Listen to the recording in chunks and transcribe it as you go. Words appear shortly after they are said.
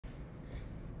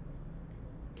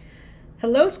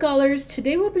Hello scholars,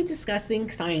 today we'll be discussing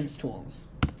science tools.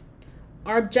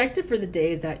 Our objective for the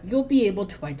day is that you'll be able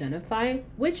to identify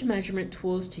which measurement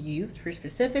tools to use for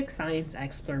specific science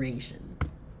exploration.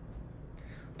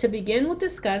 To begin, we'll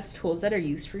discuss tools that are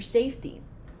used for safety.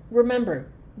 Remember,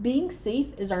 being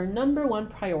safe is our #1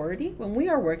 priority when we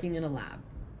are working in a lab.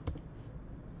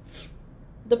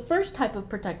 The first type of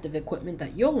protective equipment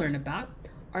that you'll learn about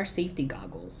are safety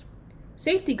goggles.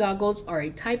 Safety goggles are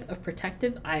a type of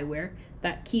protective eyewear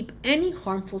that keep any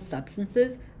harmful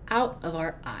substances out of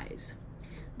our eyes.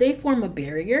 They form a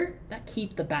barrier that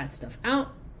keep the bad stuff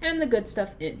out and the good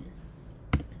stuff in.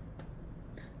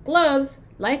 Gloves,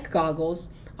 like goggles,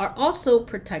 are also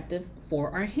protective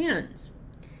for our hands.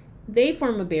 They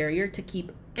form a barrier to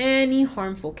keep any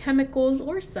harmful chemicals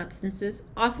or substances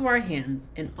off of our hands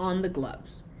and on the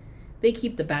gloves. They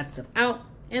keep the bad stuff out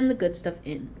and the good stuff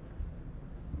in.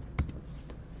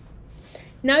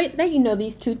 Now that you know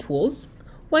these two tools,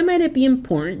 why might it be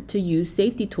important to use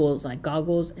safety tools like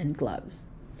goggles and gloves?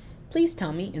 Please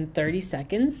tell me in 30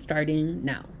 seconds, starting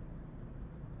now.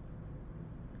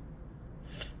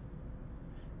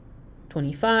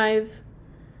 25,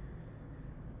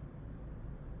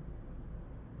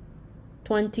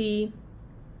 20,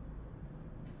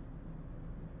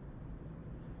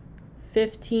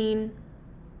 15,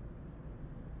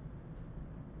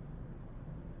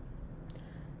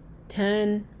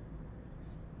 10,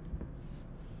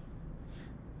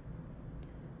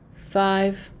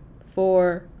 5,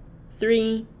 4,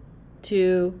 3,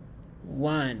 2,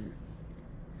 1.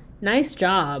 Nice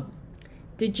job.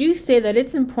 Did you say that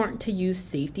it's important to use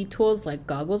safety tools like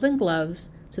goggles and gloves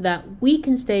so that we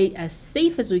can stay as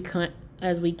safe as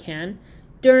we can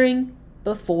during,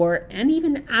 before, and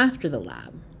even after the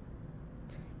lab?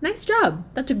 Nice job.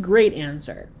 That's a great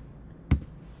answer.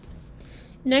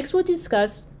 Next, we'll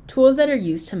discuss tools that are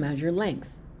used to measure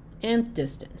length and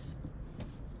distance.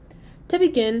 To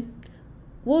begin,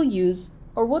 we'll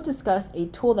discuss a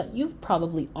tool that you've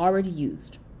probably already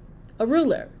used, a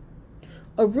ruler.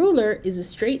 A ruler is a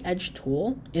straight edge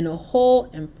tool in a whole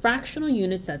and fractional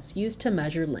units that's used to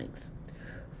measure length.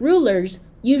 Rulers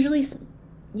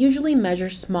usually measure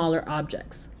smaller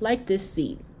objects, like this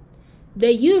seed.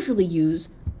 They usually use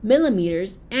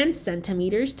millimeters and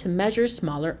centimeters to measure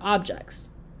smaller objects.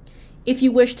 If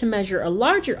you wish to measure a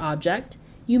larger object,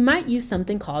 you might use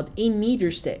something called a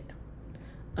meter stick.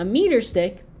 A meter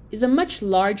stick is a much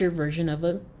larger version of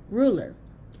a ruler.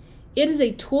 It is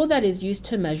a tool that is used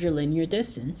to measure linear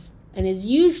distance and is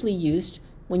usually used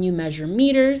when you measure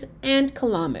meters and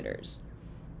kilometers.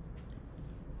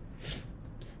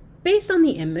 Based on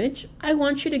the image, I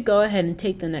want you to go ahead and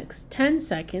take the next 10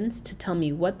 seconds to tell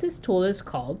me what this tool is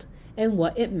called and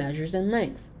what it measures in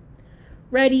length.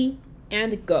 Ready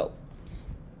and go.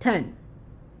 10,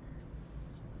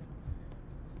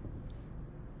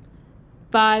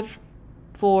 5,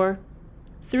 4,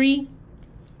 3,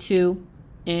 2,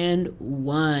 and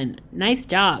 1. Nice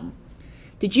job.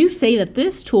 Did you say that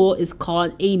this tool is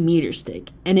called a meter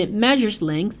stick and it measures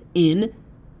length in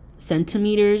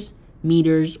centimeters,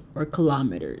 meters, or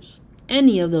kilometers?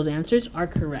 Any of those answers are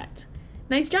correct.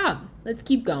 Nice job. Let's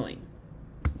keep going.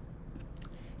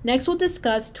 Next, we'll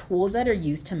discuss tools that are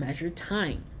used to measure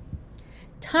time.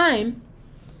 Time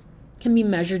can be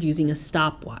measured using a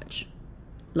stopwatch,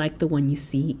 like the one you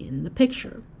see in the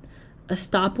picture. A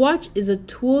stopwatch is a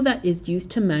tool that is used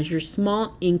to measure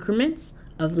small increments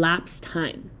of lapsed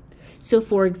time. So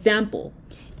for example,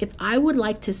 if I would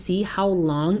like to see how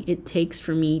long it takes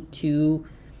for me to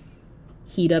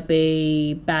heat up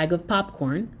a bag of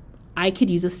popcorn, I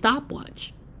could use a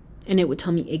stopwatch, and it would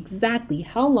tell me exactly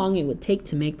how long it would take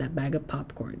to make that bag of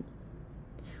popcorn.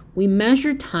 We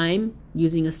measure time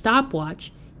using a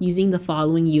stopwatch using the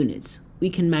following units. We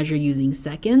can measure using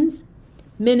seconds,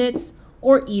 minutes,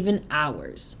 or even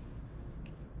hours.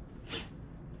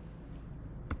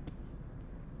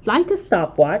 Like a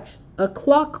stopwatch, a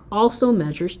clock also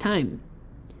measures time.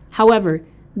 However,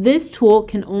 this tool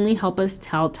can only help us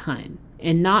tell time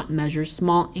and not measure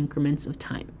small increments of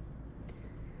time.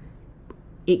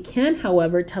 It can,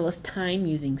 however, tell us time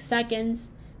using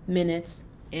seconds, minutes,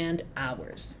 and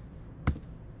hours.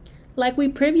 Like we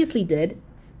previously did,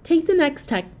 take the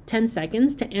next 10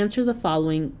 seconds to answer the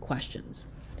following questions.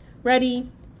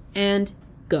 Ready and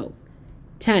go.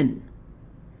 10,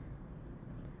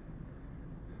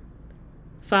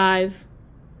 5,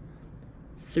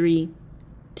 3,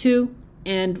 2,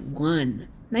 and 1.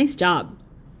 Nice job.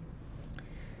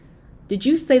 Did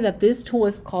you say that this tool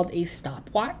is called a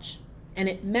stopwatch and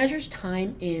it measures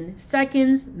time in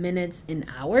seconds, minutes, and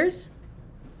hours?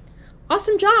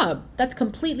 Awesome job! That's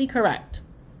completely correct.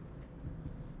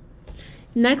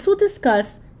 Next, we'll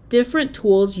discuss different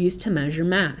tools used to measure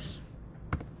mass.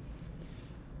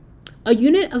 A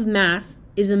unit of mass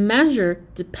is a measure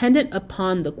dependent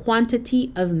upon the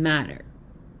quantity of matter.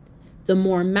 The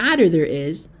more matter there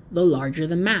is, the larger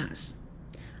the mass.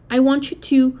 I want you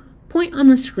to point on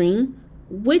the screen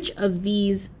which of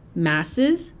these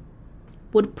masses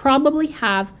would probably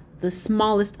have the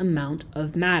smallest amount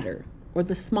of matter or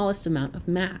the smallest amount of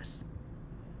mass.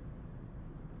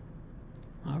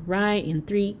 All right, in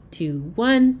 3, 2,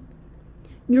 1.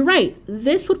 You're right,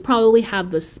 this would probably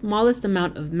have the smallest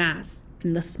amount of mass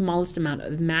and the smallest amount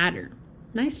of matter.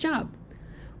 Nice job.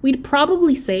 We'd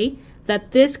probably say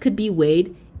that this could be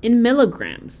weighed in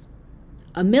milligrams.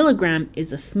 A milligram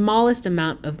is the smallest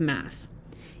amount of mass.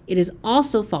 It is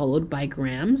also followed by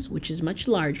grams, which is much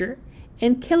larger,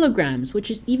 and kilograms, which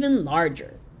is even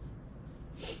larger.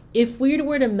 If we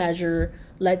were to measure,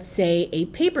 let's say, a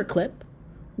paperclip,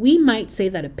 we might say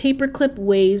that a paperclip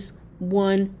weighs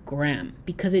 1 gram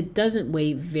because it doesn't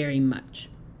weigh very much.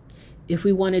 If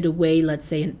we wanted to weigh, let's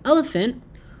say, an elephant,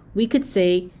 we could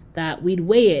say that we'd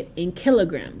weigh it in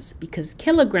kilograms because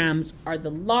kilograms are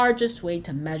the largest way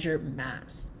to measure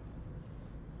mass.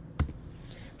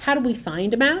 How do we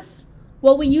find mass?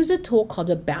 Well, we use a tool called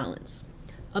a balance.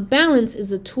 A balance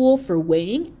is a tool for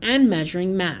weighing and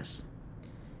measuring mass.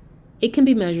 It can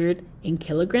be measured in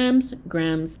kilograms,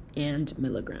 grams, and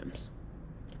milligrams.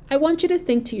 I want you to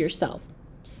think to yourself,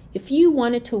 if you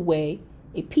wanted to weigh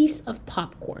a piece of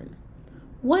popcorn,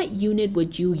 what unit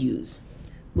would you use?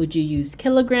 Would you use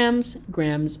kilograms,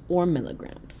 grams, or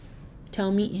milligrams?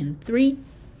 Tell me in 3,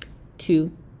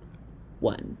 2,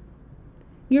 1.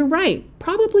 You're right,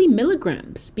 probably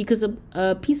milligrams, because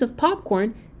a piece of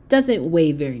popcorn doesn't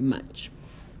weigh very much.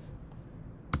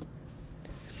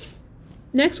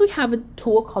 Next, we have a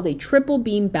tool called a triple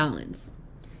beam balance.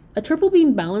 A triple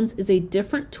beam balance is a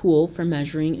different tool for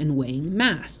measuring and weighing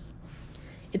mass.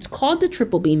 It's called the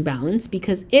triple beam balance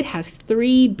because it has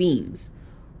 3 beams.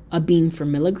 A beam for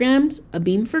milligrams, a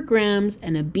beam for grams,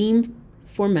 and a beam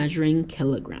for measuring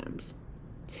kilograms.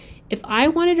 If I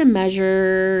wanted to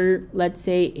measure, let's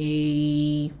say,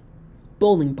 a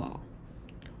bowling ball,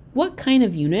 what kind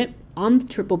of unit on the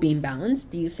triple beam balance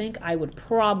do you think I would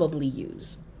probably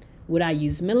use? Would I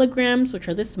use milligrams, which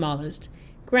are the smallest,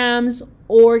 grams,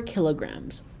 or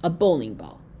kilograms? A bowling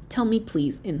ball. Tell me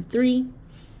please in 3,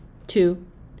 2,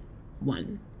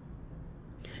 1.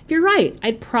 You're right,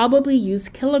 I'd probably use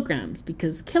kilograms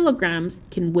because kilograms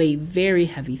can weigh very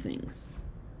heavy things.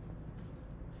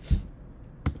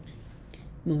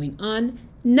 Moving on,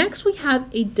 next we have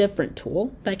a different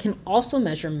tool that can also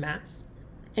measure mass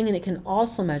and it can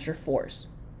also measure force.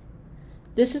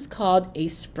 This is called a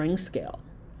spring scale.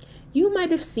 You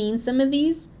might have seen some of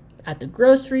these at the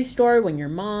grocery store when your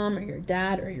mom or your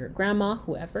dad or your grandma,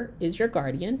 whoever is your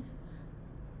guardian,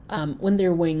 when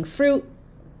they're weighing fruit,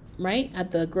 right,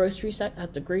 at the grocery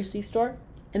store,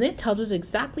 and it tells us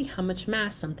exactly how much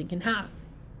mass something can have.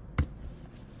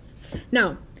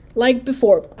 Now, like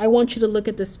before, I want you to look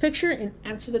at this picture and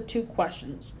answer the 2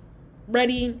 questions.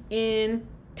 Ready in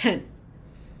 10.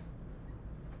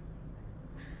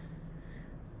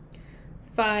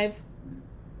 5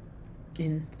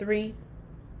 in 3,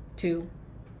 2,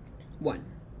 1.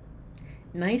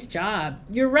 Nice job.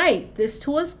 You're right. This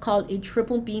tool is called a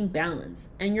triple beam balance.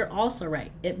 And you're also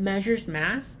right. It measures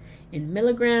mass in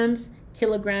milligrams,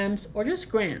 kilograms, or just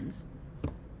grams.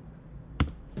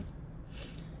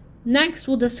 Next,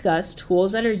 we'll discuss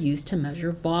tools that are used to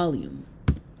measure volume.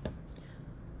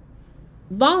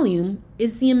 Volume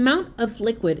is the amount of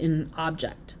liquid in an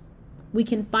object. We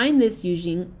can find this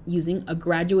using a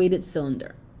graduated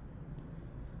cylinder.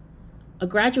 A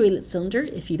graduated cylinder,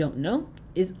 if you don't know,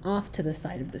 is off to the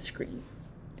side of the screen.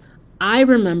 I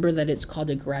remember that it's called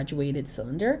a graduated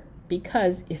cylinder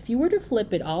because if you were to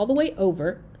flip it all the way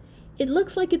over, it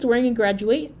looks like it's wearing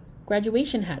a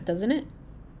graduation hat, doesn't it?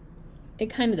 It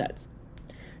kind of does.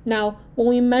 Now, when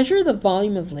we measure the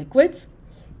volume of liquids,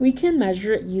 we can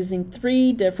measure it using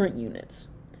 3 different units.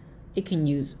 It can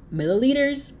use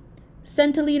milliliters,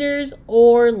 centiliters,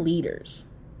 or liters.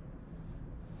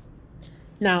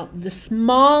 Now, the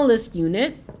smallest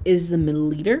unit is the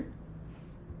milliliter,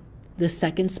 the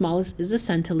second smallest is a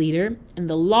centiliter, and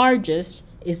the largest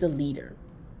is a liter.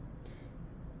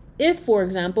 If, for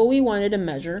example, we wanted to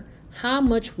measure how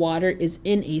much water is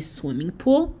in a swimming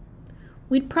pool,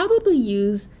 we'd probably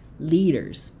use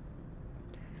liters.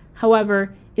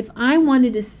 However, if I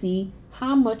wanted to see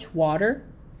how much water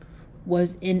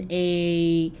was in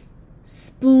a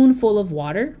spoonful of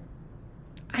water,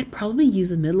 I'd probably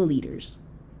use milliliters.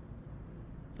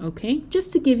 Okay,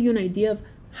 just to give you an idea of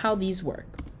how these work.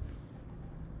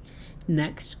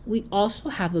 Next, we also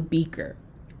have a beaker.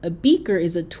 A beaker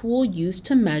is a tool used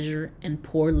to measure and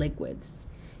pour liquids.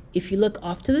 If you look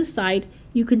off to the side,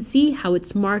 you can see how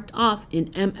it's marked off in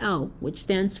ml, which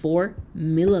stands for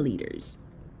milliliters.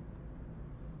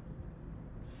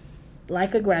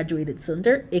 Like a graduated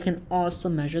cylinder, it can also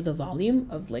measure the volume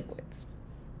of liquids.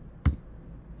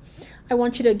 I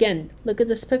want you to again look at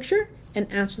this picture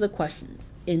and answer the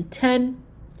questions in 10,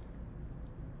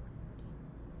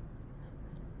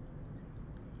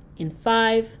 in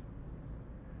 5,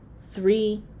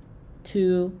 3,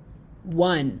 2,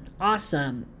 1.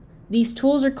 Awesome. These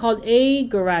tools are called a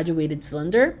graduated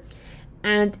cylinder,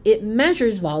 and it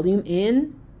measures volume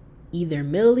in either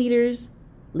milliliters,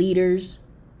 liters,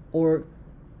 or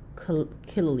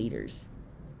kiloliters.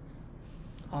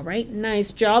 All right,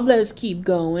 nice job. Let's keep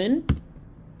going.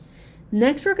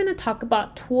 Next, we're going to talk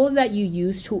about tools that you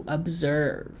use to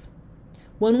observe.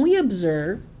 When we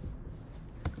observe,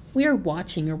 we are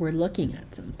watching or we're looking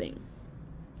at something.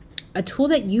 A tool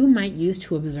that you might use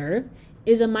to observe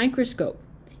is a microscope.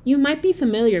 You might be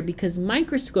familiar because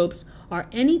microscopes are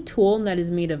any tool that is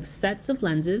made of sets of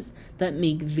lenses that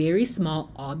make very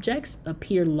small objects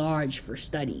appear large for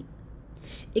study.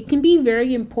 It can be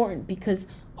very important because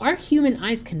our human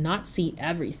eyes cannot see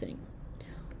everything.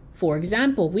 For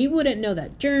example, we wouldn't know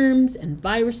that germs and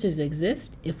viruses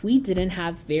exist if we didn't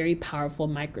have very powerful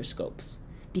microscopes,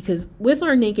 because with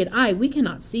our naked eye, we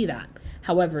cannot see that.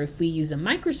 However, if we use a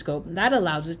microscope, that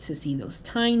allows us to see those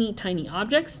tiny, tiny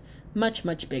objects much,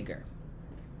 much bigger.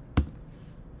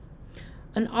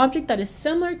 An object that is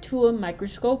similar to a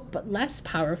microscope but less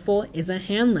powerful is a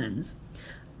hand lens,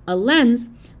 a lens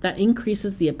that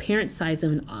increases the apparent size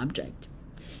of an object.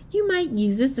 You might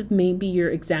use this if maybe you're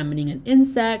examining an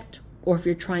insect or if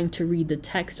you're trying to read the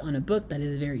text on a book that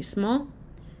is very small.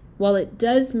 While it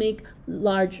does make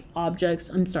small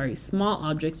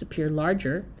objects appear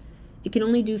larger, it can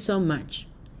only do so much.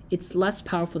 It's less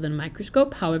powerful than a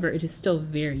microscope, however, it is still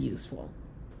very useful.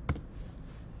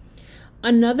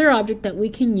 Another object that we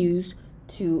can use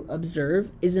to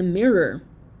observe is a mirror.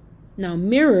 Now,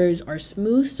 mirrors are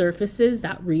smooth surfaces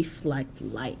that reflect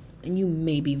light, and you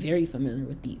may be very familiar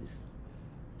with these.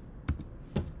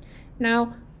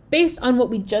 Now, based on what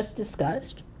we just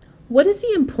discussed, what is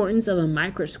the importance of a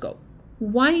microscope?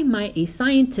 Why might a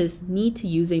scientist need to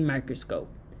use a microscope?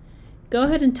 Go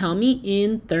ahead and tell me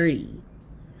in 30,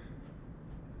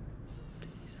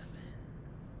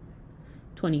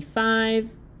 25,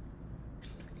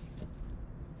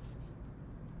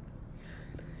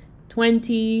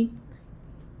 20,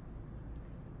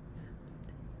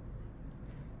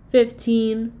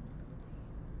 15,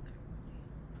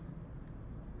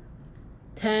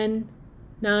 10,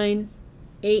 9,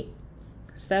 8,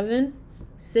 7,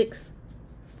 6,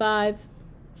 5,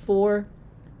 4,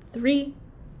 3,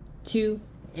 2,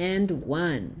 and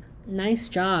 1. Nice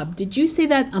job. Did you say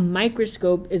that a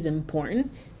microscope is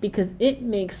important because it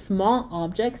makes small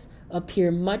objects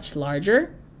appear much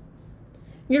larger?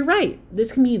 You're right.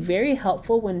 This can be very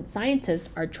helpful when scientists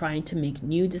are trying to make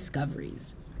new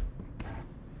discoveries.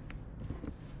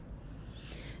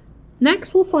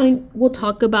 Next, we'll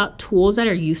talk about tools that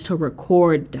are used to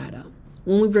record data.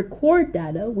 When we record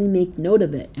data, we make note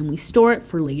of it and we store it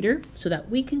for later so that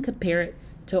we can compare it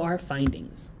to our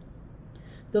findings.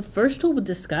 The first tool we'll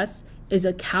discuss is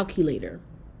a calculator.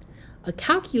 A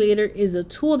calculator is a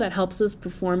tool that helps us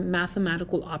perform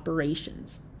mathematical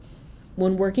operations.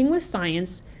 When working with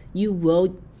science, you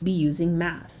will be using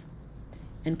math,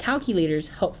 and calculators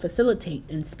help facilitate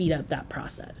and speed up that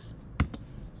process.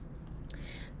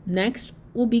 Next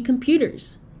will be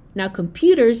computers. Now,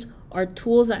 computers are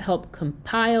tools that help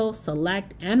compile,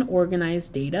 select, and organize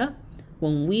data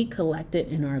when we collect it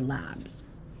in our labs.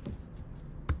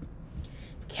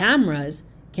 Cameras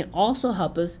can also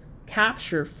help us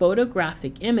capture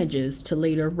photographic images to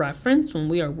later reference when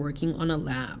we are working on a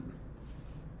lab.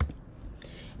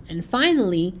 And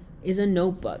finally is a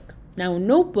notebook. Now, a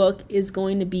notebook is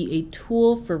going to be a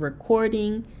tool for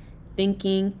recording,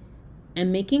 thinking,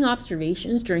 and making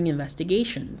observations during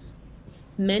investigations.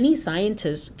 Many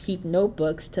scientists keep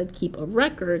notebooks to keep a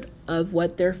record of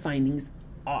what their findings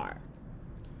are.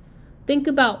 Think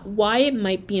about why it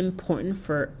might be important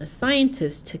for a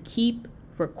scientist to keep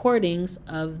recordings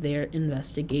of their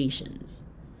investigations.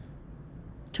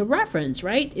 To reference,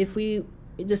 right? If we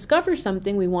discover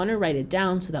something, we want to write it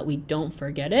down so that we don't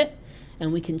forget it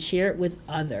and we can share it with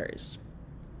others.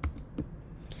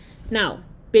 Now,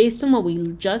 based on what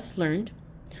we just learned,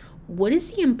 what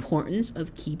is the importance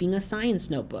of keeping a science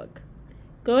notebook?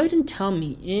 Go ahead and tell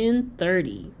me in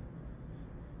 30,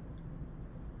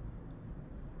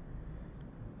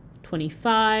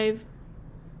 25,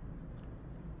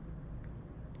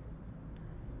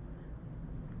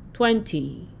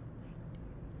 20,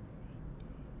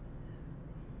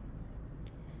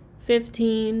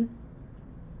 15,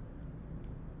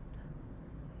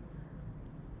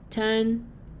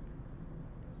 10,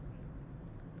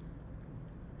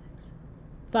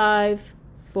 5,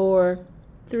 4,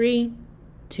 3,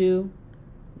 2,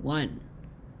 1.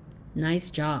 Nice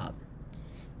job.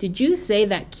 Did you say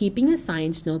that keeping a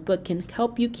science notebook can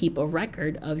help you keep a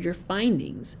record of your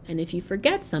findings? And if you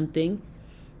forget something,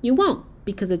 you won't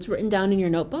because it's written down in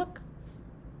your notebook?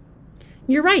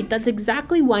 You're right. That's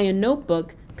exactly why a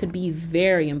notebook could be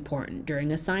very important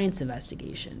during a science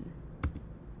investigation.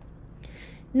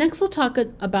 Next, we'll talk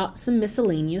about some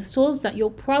miscellaneous tools that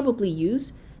you'll probably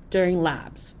use during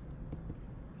labs.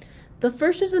 The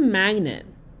first is a magnet.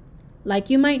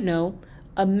 Like you might know,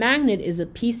 a magnet is a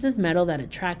piece of metal that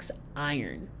attracts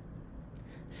iron.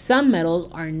 Some metals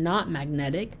are not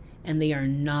magnetic and they are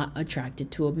not attracted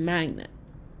to a magnet.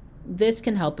 This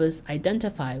can help us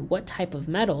identify what type of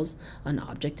metals an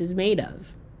object is made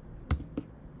of.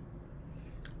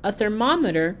 A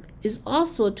thermometer is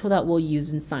also a tool that we'll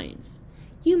use in science.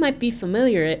 You might be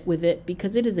familiar with it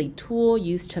because it is a tool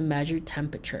used to measure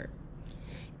temperature.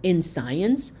 In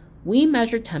science, we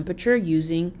measure temperature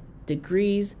using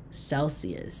degrees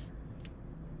Celsius.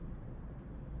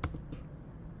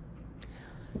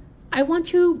 I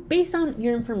want you, based on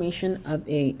your information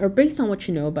based on what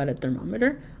you know about a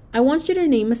thermometer, I want you to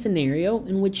name a scenario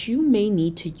in which you may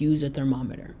need to use a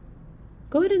thermometer.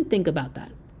 Go ahead and think about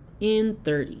that in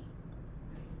 30,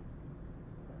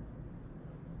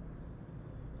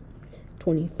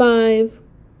 25,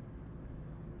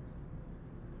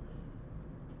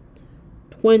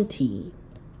 20,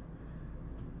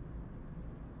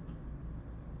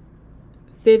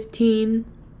 15,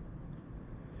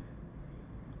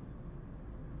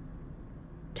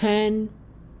 10,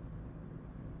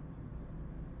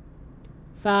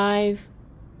 5,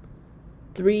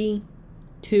 3,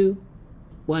 2,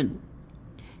 1.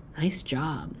 Nice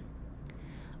job.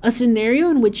 A scenario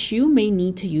in which you may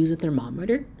need to use a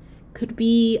thermometer could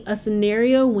be a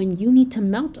scenario when you need to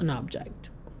melt an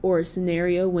object, or a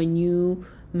scenario when you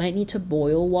might need to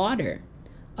boil water.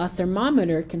 A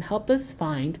thermometer can help us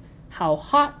find how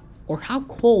hot or how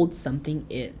cold something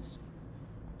is.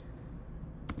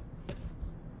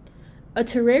 A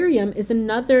terrarium is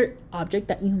another object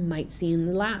that you might see in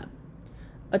the lab.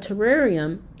 A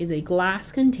terrarium is a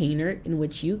glass container in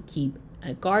which you keep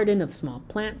a garden of small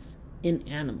plants and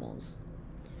animals.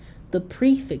 The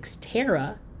prefix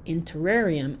terra in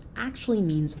terrarium actually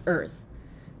means earth,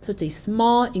 so it's a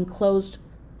small enclosed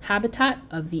habitat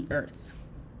of the earth.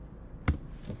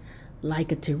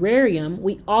 Like a terrarium,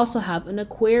 we also have an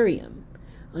aquarium.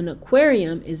 An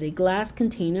aquarium is a glass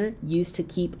container used to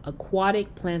keep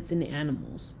aquatic plants and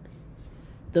animals.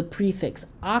 The prefix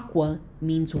aqua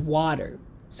means water,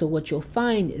 so what you'll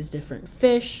find is different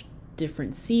fish,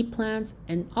 different sea plants,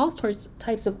 and all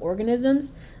types of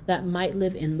organisms that might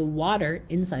live in the water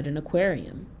inside an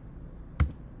aquarium.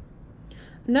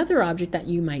 Another object that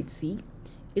you might see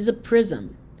is a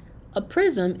prism. A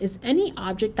prism is any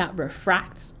object that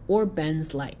refracts or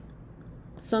bends light.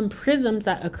 Some prisms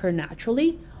that occur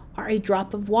naturally are a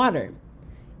drop of water,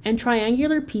 and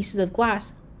triangular pieces of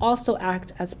glass also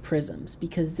act as prisms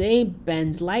because they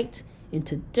bend light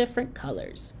into different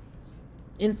colors.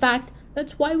 In fact,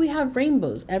 that's why we have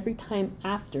rainbows every time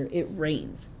after it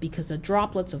rains, because the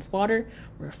droplets of water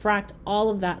refract all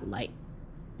of that light.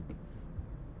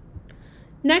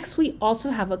 Next, we also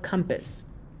have a compass.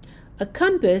 A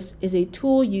compass is a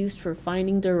tool used for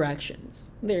finding directions.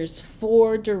 There's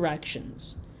 4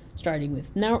 directions, starting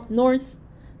with north,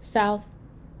 south,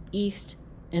 east,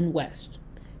 and west.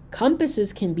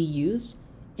 Compasses can be used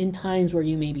in times where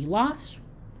you may be lost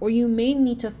or you may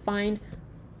need to find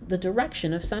the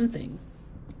direction of something.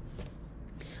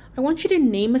 I want you to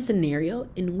name a scenario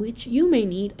in which you may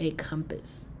need a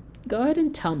compass. Go ahead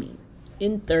and tell me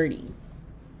in 30,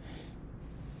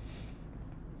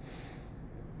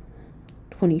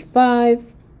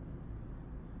 25,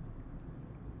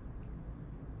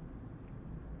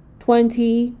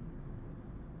 20,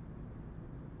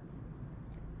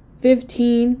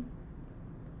 15,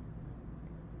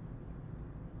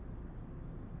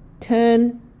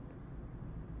 10,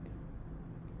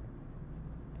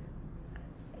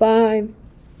 5,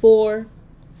 4,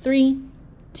 3,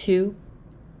 2,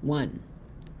 1.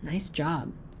 Nice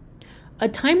job. A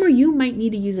time where you might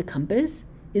need to use a compass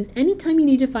is anytime you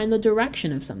need to find the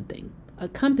direction of something. A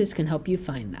compass can help you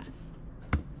find that.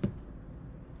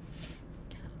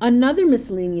 Another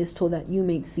miscellaneous tool that you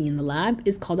may see in the lab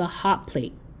is called a hot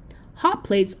plate. Hot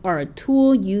plates are a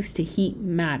tool used to heat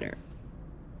matter.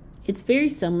 It's very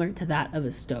similar to that of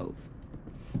a stove.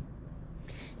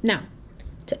 Now,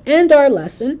 to end our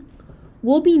lesson,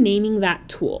 we'll be naming that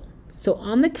tool. So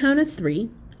on the count of 3,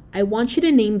 I want you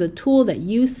to name the tool that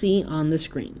you see on the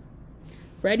screen.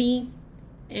 Ready?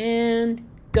 And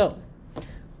go.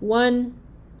 1,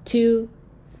 2,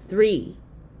 3.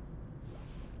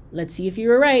 Let's see if you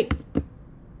were right.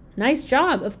 Nice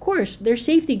job. Of course, they're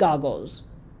safety goggles.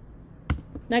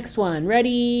 Next one.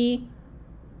 Ready?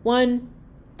 1,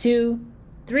 2,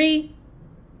 3.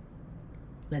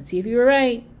 Let's see if you were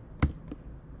right.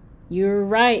 You're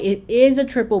right. It is a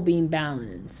triple beam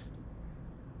balance.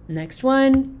 Next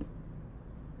one.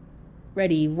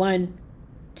 Ready? 1,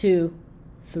 2,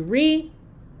 3.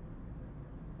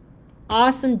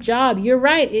 Awesome job. You're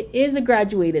right. It is a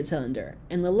graduated cylinder.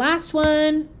 And the last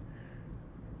one.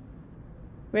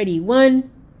 Ready?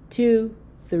 1, 2,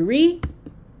 3.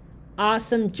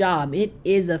 Awesome job. It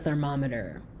is a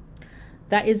thermometer.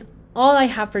 That is all I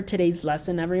have for today's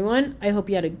lesson, everyone. I hope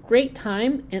you had a great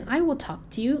time, and I will talk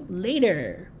to you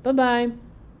later. Bye-bye.